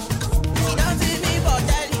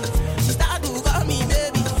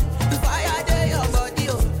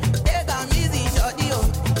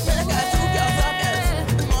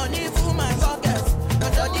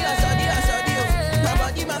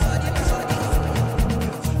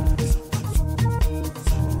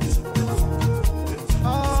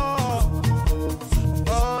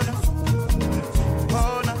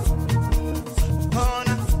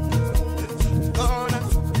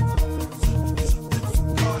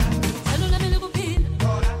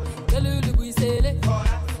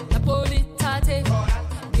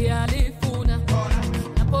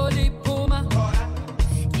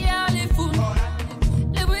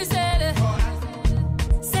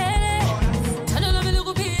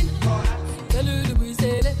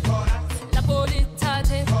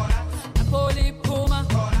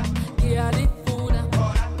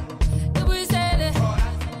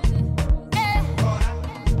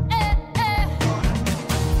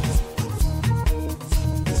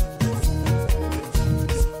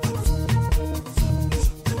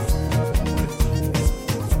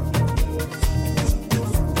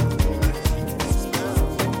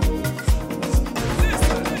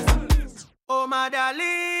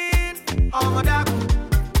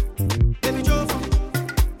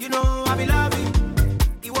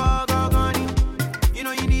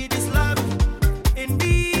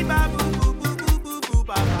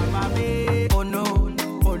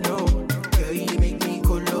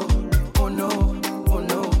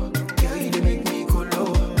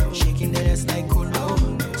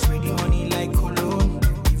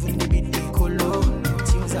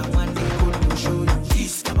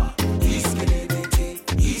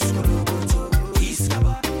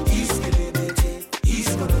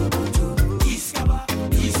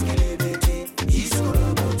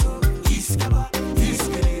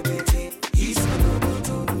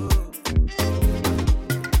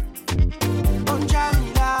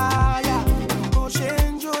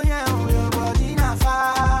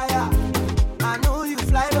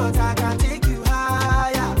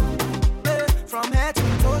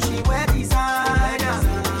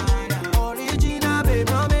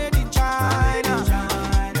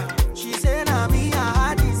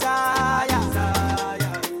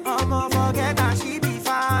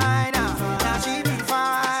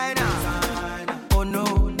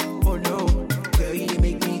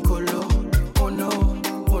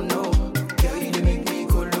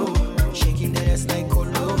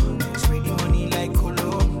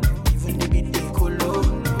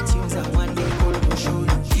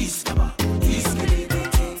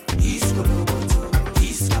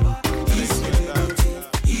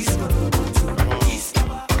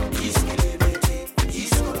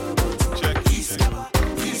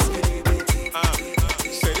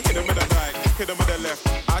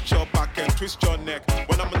 left, arch your back and twist your neck.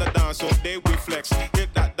 When I'm on the dance, so they we flex.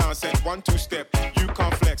 Hit that dance and 1-2 step. You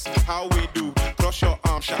can't flex, how we do? Cross your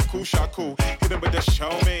arm, shaku shaku. Hit them with the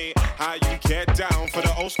show me how you get down for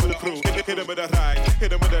the old school crew. Hit them with the right, hit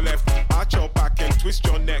them with the left, arch your back and twist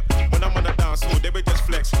your neck. When I'm on the dance, so they will just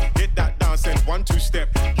flex. Hit that dance and 1-2 step.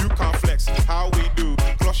 You can't flex, how we do?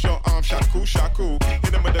 Cross your arm, shaku shaku.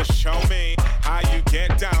 Hit them with the show me how you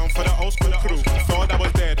get down for the old school crew. Thought I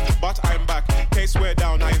was dead, but I'm back. Case wear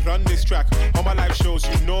down, I run this track. On my live shows,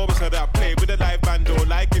 you know it's a rap. Play with a live bando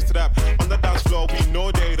like it's rap. On the dance floor, we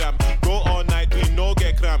know they ram. Go all night, we know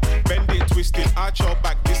get cramp. Bend it, twist it, arch your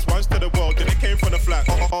back. This one's to the world, then it came from the flat.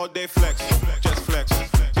 All day flex, just flex,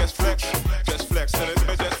 just flex, just flex. So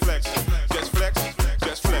let's just flex, just flex,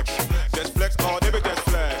 just flex, just flex. All day just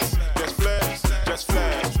flex, just flex, just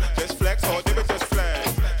flex, just flex. All day just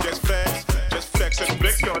flex, just flex, just flex and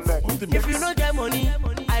flex your neck. If you don't get money,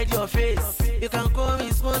 hide your face. You can call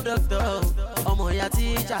me small doctor. Omo ya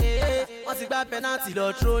teacher. What's the bad penalty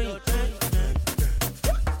or throwing?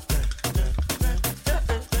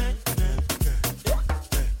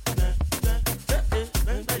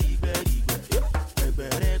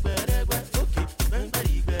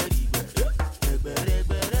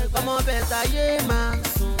 Omo better ye man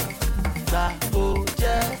soon. Ba o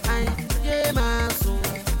je ain ye man soon.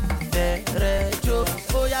 Bere jo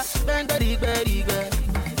oya bang beri beri beri.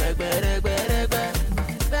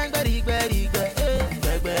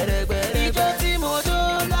 Ìjọ tí mo jó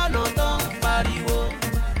lọ́nà tán pariwo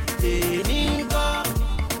èní ń kọ́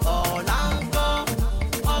ọ̀la ń kọ́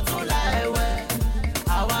ọ̀túnla ẹ̀wẹ̀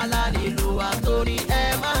àwa la nílùú wa torí ẹ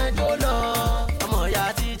máa jó lọ. Ọmọ ìyá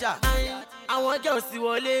tíjà àwọn jẹ́ òsì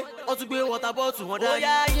wọlé wọ́n tún gbé wọ́tà bọ́ọ̀tù wọn dá. Ó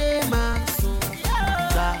yá yé máa sùn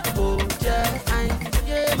gbà ó jẹ́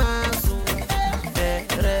yé máa sùn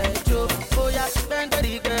bẹ̀rẹ̀ jó ó yá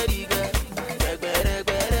gbẹ́ngbẹ́rìgbẹ́rìgbẹ́.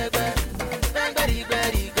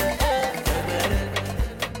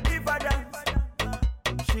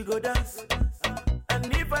 She go dance, and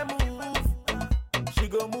if I move, she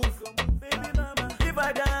go move. Baby mama, if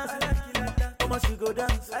I dance, I like you like that. Mama, she go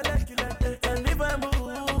dance, I like you like that. And if I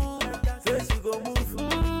move, say she go move.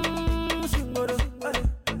 Shingoro,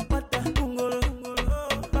 mata, kungoro,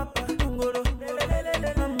 papa, kungoro,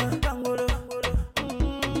 mama, kangoro,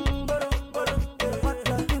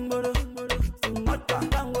 mata, kungoro, mata,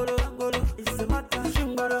 kangoro, it's a mata,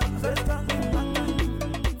 shingoro, first time,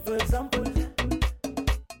 for example.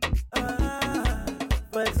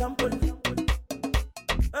 For example,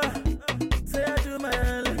 say I do my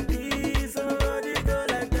hair like this, somebody go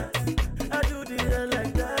like that. I do the hair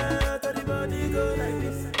like that, everybody go like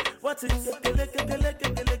this. What's it?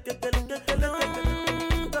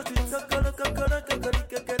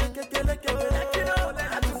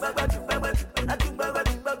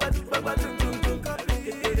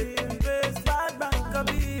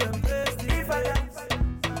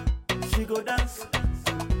 She go dance.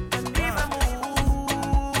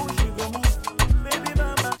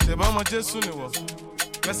 C'est pas mon Jésus,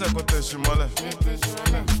 mais c'est côté je suis malade.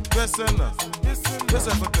 Personne là, mais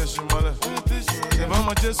c'est côté je suis malade. C'est pas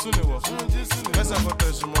mon Jésus, mais c'est côté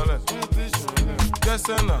je suis malade.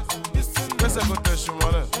 Personne là, mais c'est côté je suis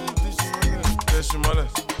malade. Je suis malade,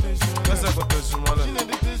 mais c'est côté je suis malade.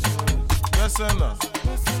 Personne là,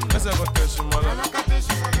 mais c'est côté je suis malade.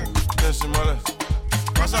 Je suis malade,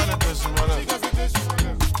 machin je suis malade.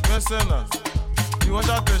 Personne là. You want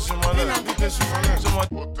that fish, man?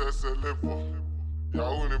 Hotel Celebo,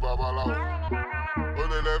 Yahoo ni Babalao.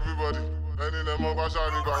 Only everybody, any them of us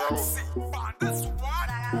are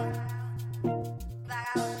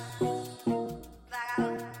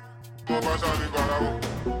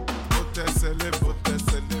Hotel Celebo,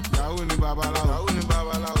 Yahoo ni Babalao.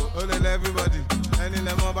 Only everybody, any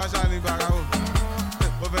them of us are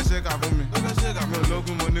Over shake up for me. No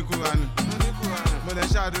logo money kurani. Mo le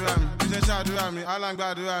ṣàdúrà mi, bí ṣe ṣàdúrà mi,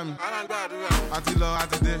 alágbàdúrà mi. Àti lọ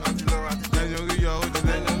àti dé, lẹ́yìn orí yọ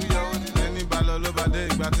òdìlé. Ẹni bá lọ ló bá dé,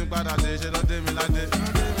 ìgbà tí padà dé, ṣe lọ dé mi ládé.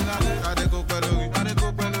 Kádé kó pẹ́ lórí,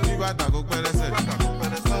 bí bàtà kó pẹ́ lẹ́sẹ̀.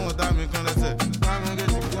 Sọ́wọ́n dá mi kan lẹ́sẹ̀, láàrin gé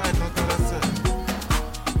ṣùgbọ́n àìtàn kan lẹ́sẹ̀.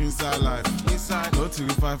 Inside life, no to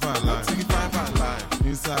be five life.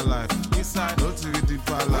 Inside life, no to be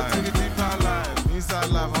deeper life. Inside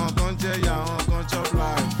life, on kan jẹ ya, on kan chop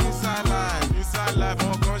life. Inside life,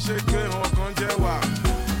 on kan shake, on kan jẹ wa.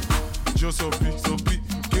 Josopi,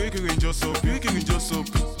 kiri Josopi.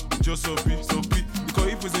 Because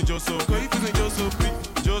if it's in Josopi,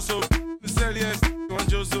 sell yes, on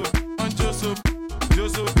Josopi,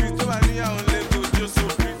 tó bá ní àwọn lẹ́kọ̀ọ́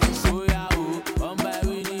Josopi.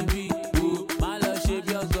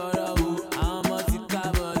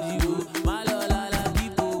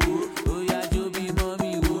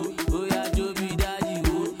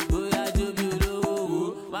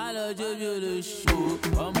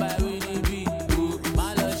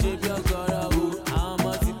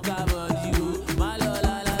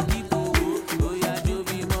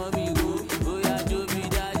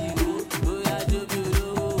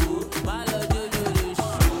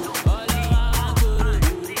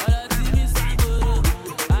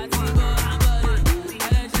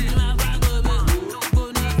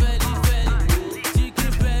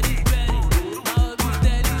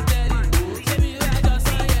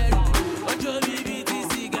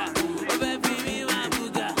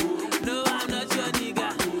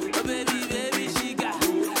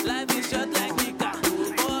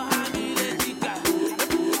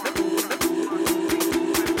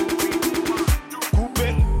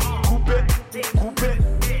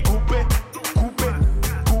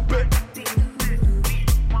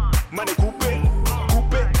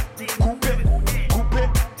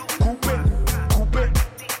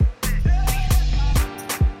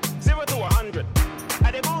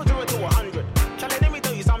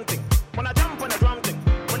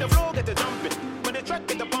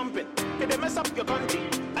 your country.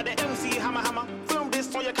 At the MC hammer. Film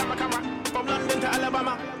this on your camera. From London to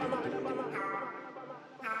Alabama.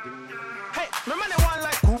 Hey, my man they want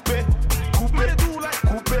like coupe. Man they do like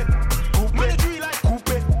coupe. Man they do like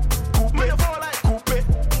coupe. Man they fall like coupe.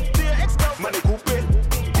 To your ex-girlfriend. Man they coupe.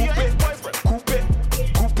 To your ex-boyfriend. Coupe.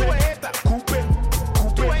 To a hater. Coupe.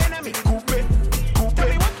 To an enemy. Coupe. Tell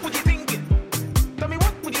me what would you thinking? Tell me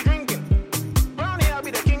what would you drinking? Round here I'll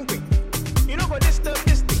be the kingpin. You know go disturb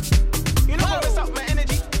this thing. You know go mess up my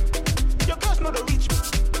energy. Your girls know the reach me.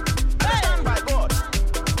 I stand by God.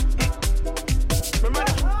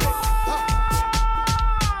 Remember what's up?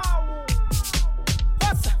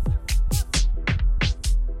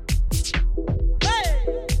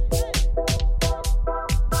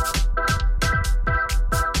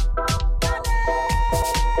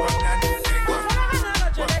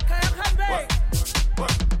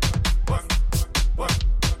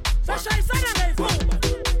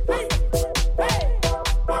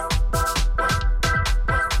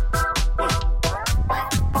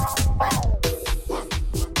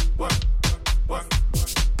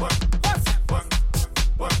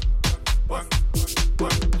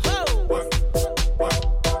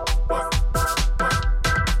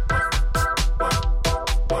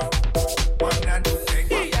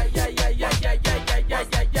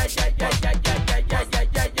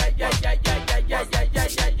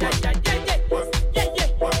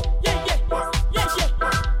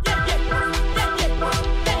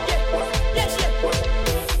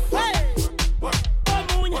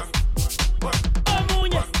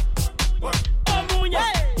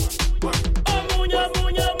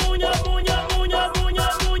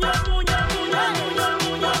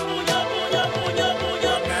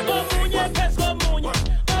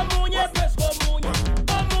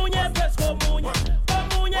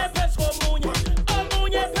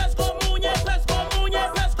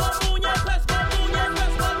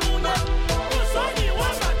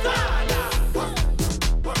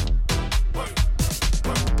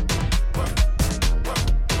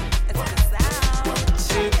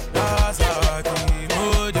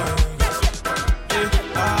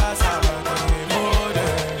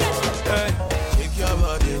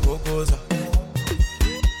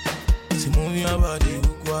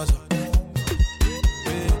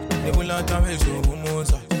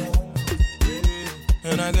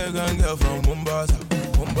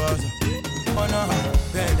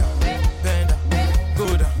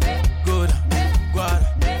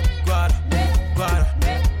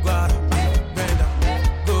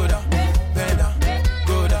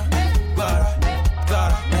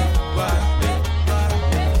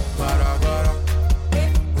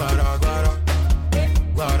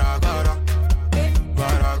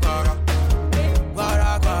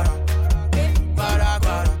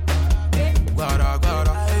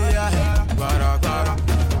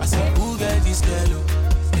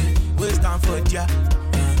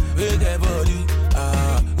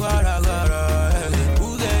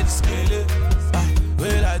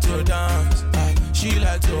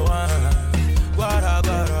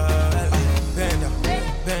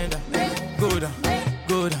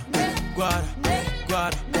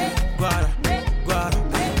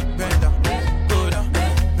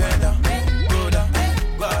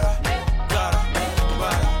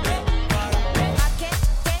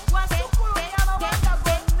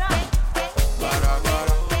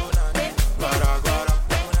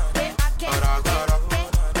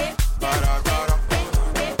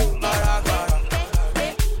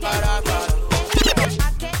 Para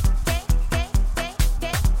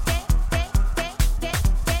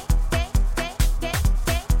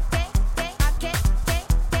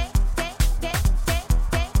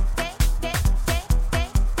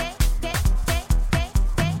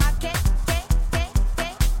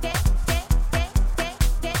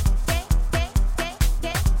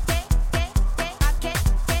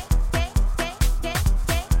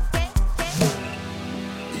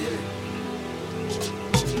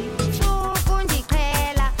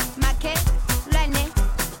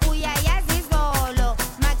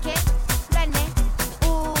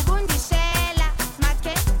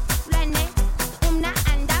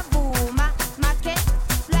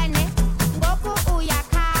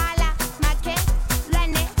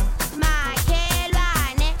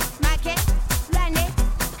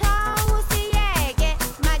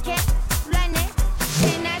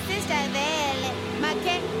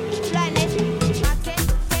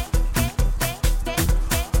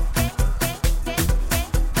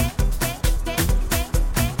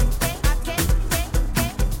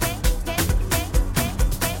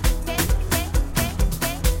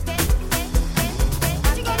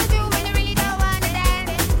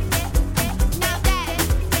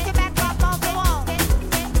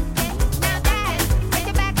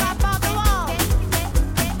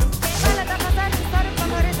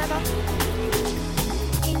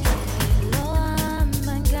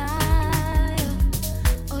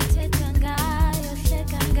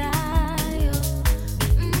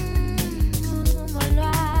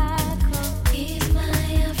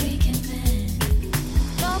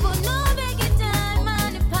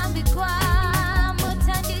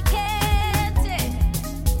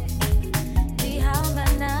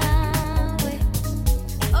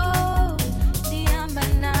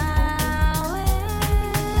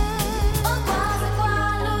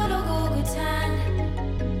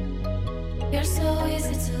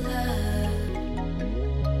easy to love.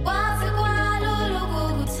 Wazi kwalulu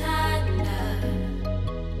kukuthanda.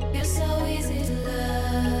 You're so easy to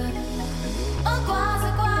love.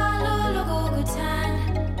 Wazi kwalulu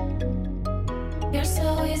kukuthanda. You're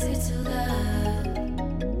so easy to love.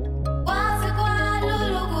 Wazi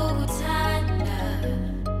kwalulu kukuthanda.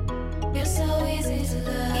 You're so easy to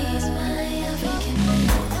love. He's my African man.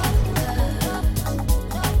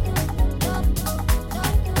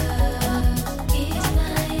 He's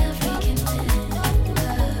my African man.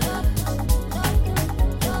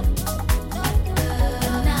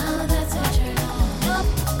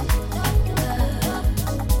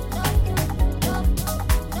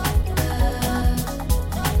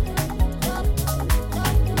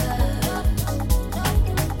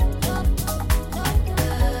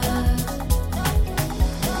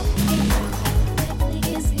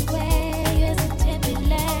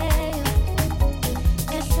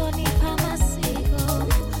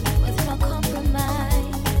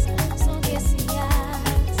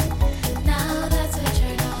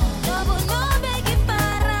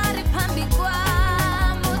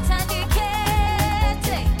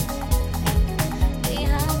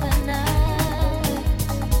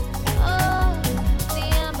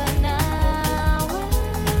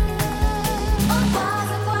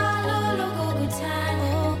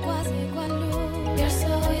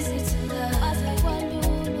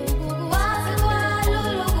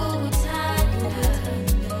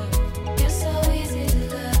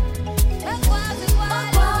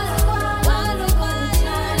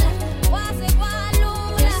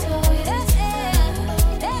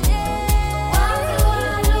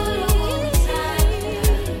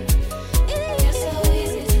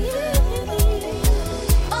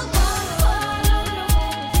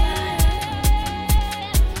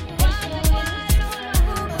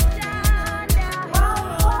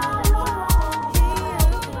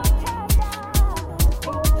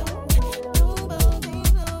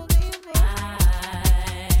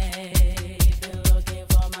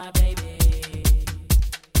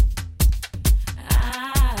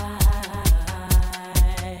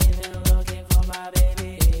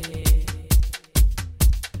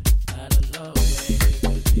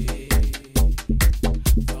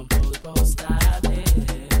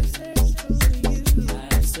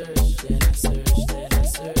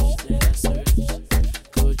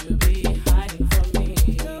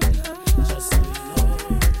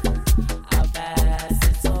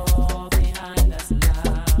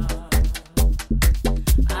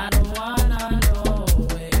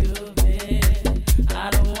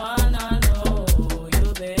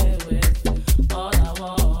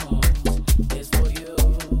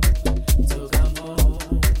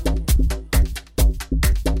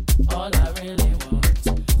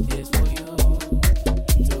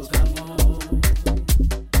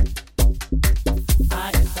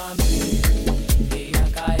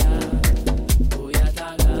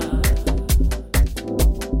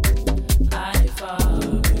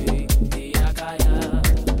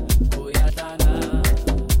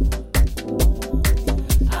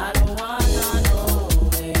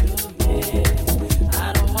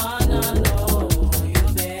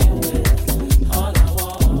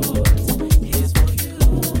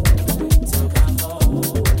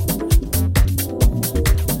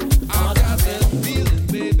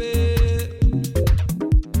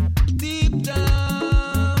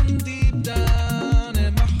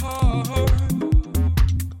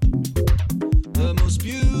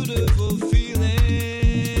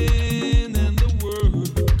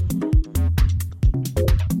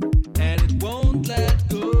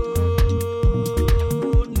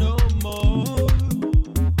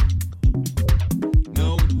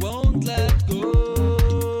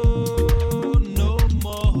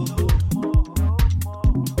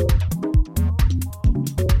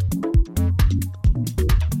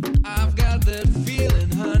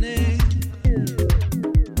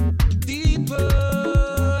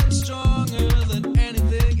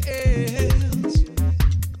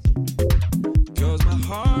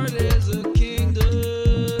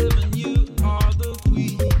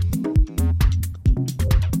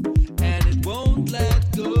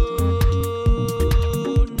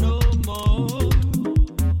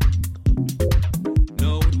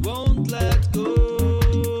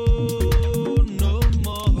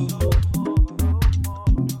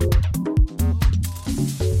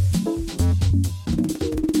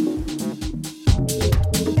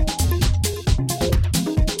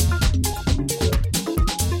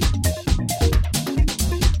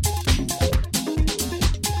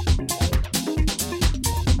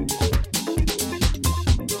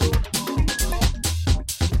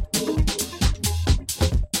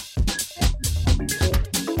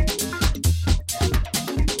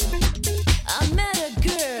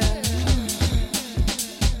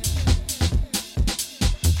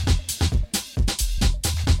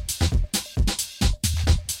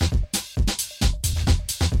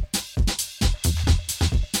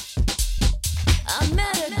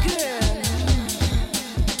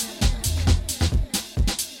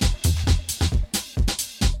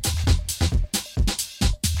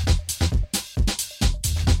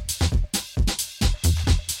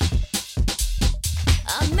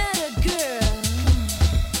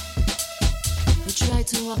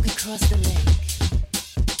 across the lake.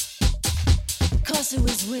 'Cause it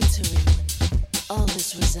was wintering when all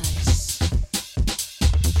this was ice.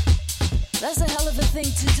 That's a hell of a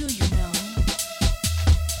thing to do, you know.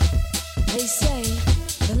 They say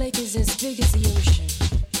the lake is as big as the ocean.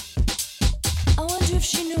 I wonder if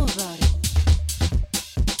she knew about it.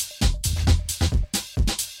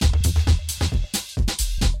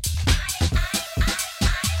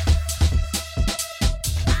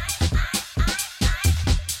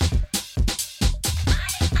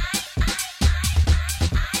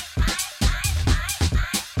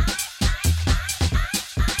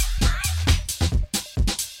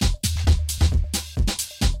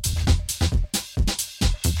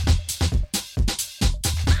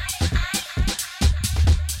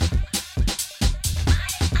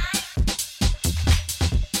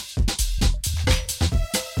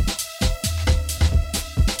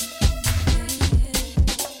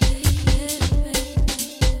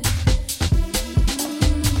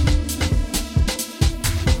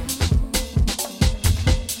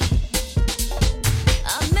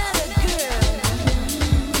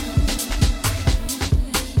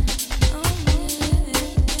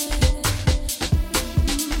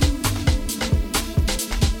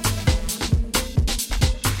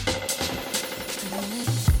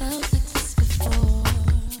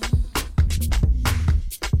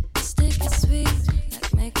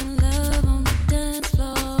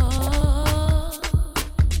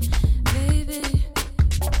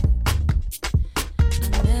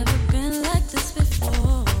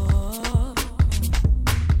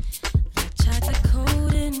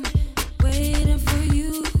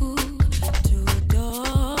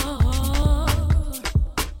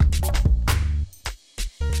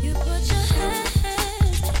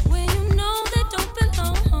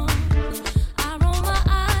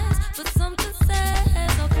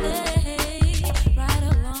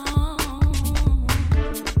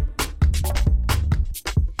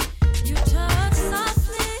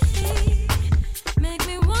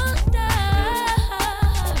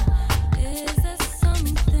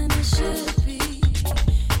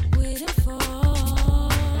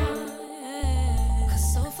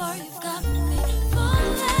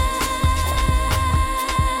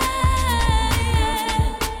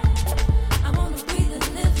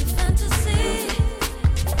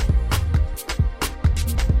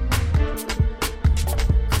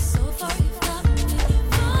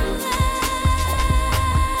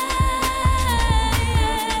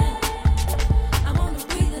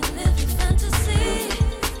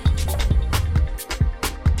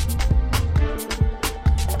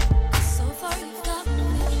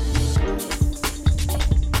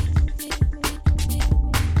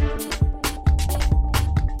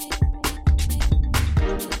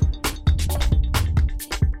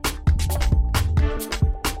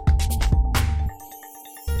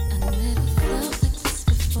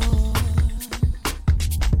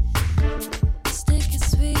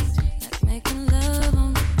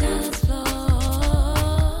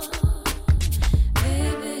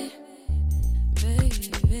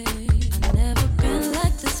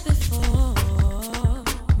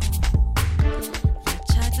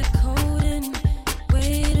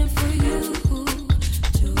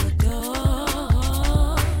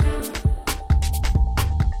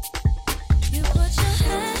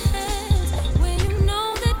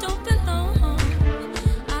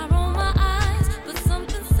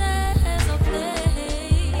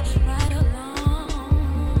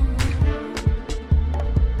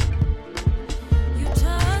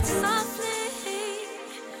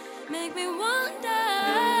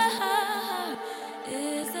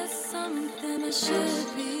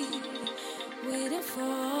 Should be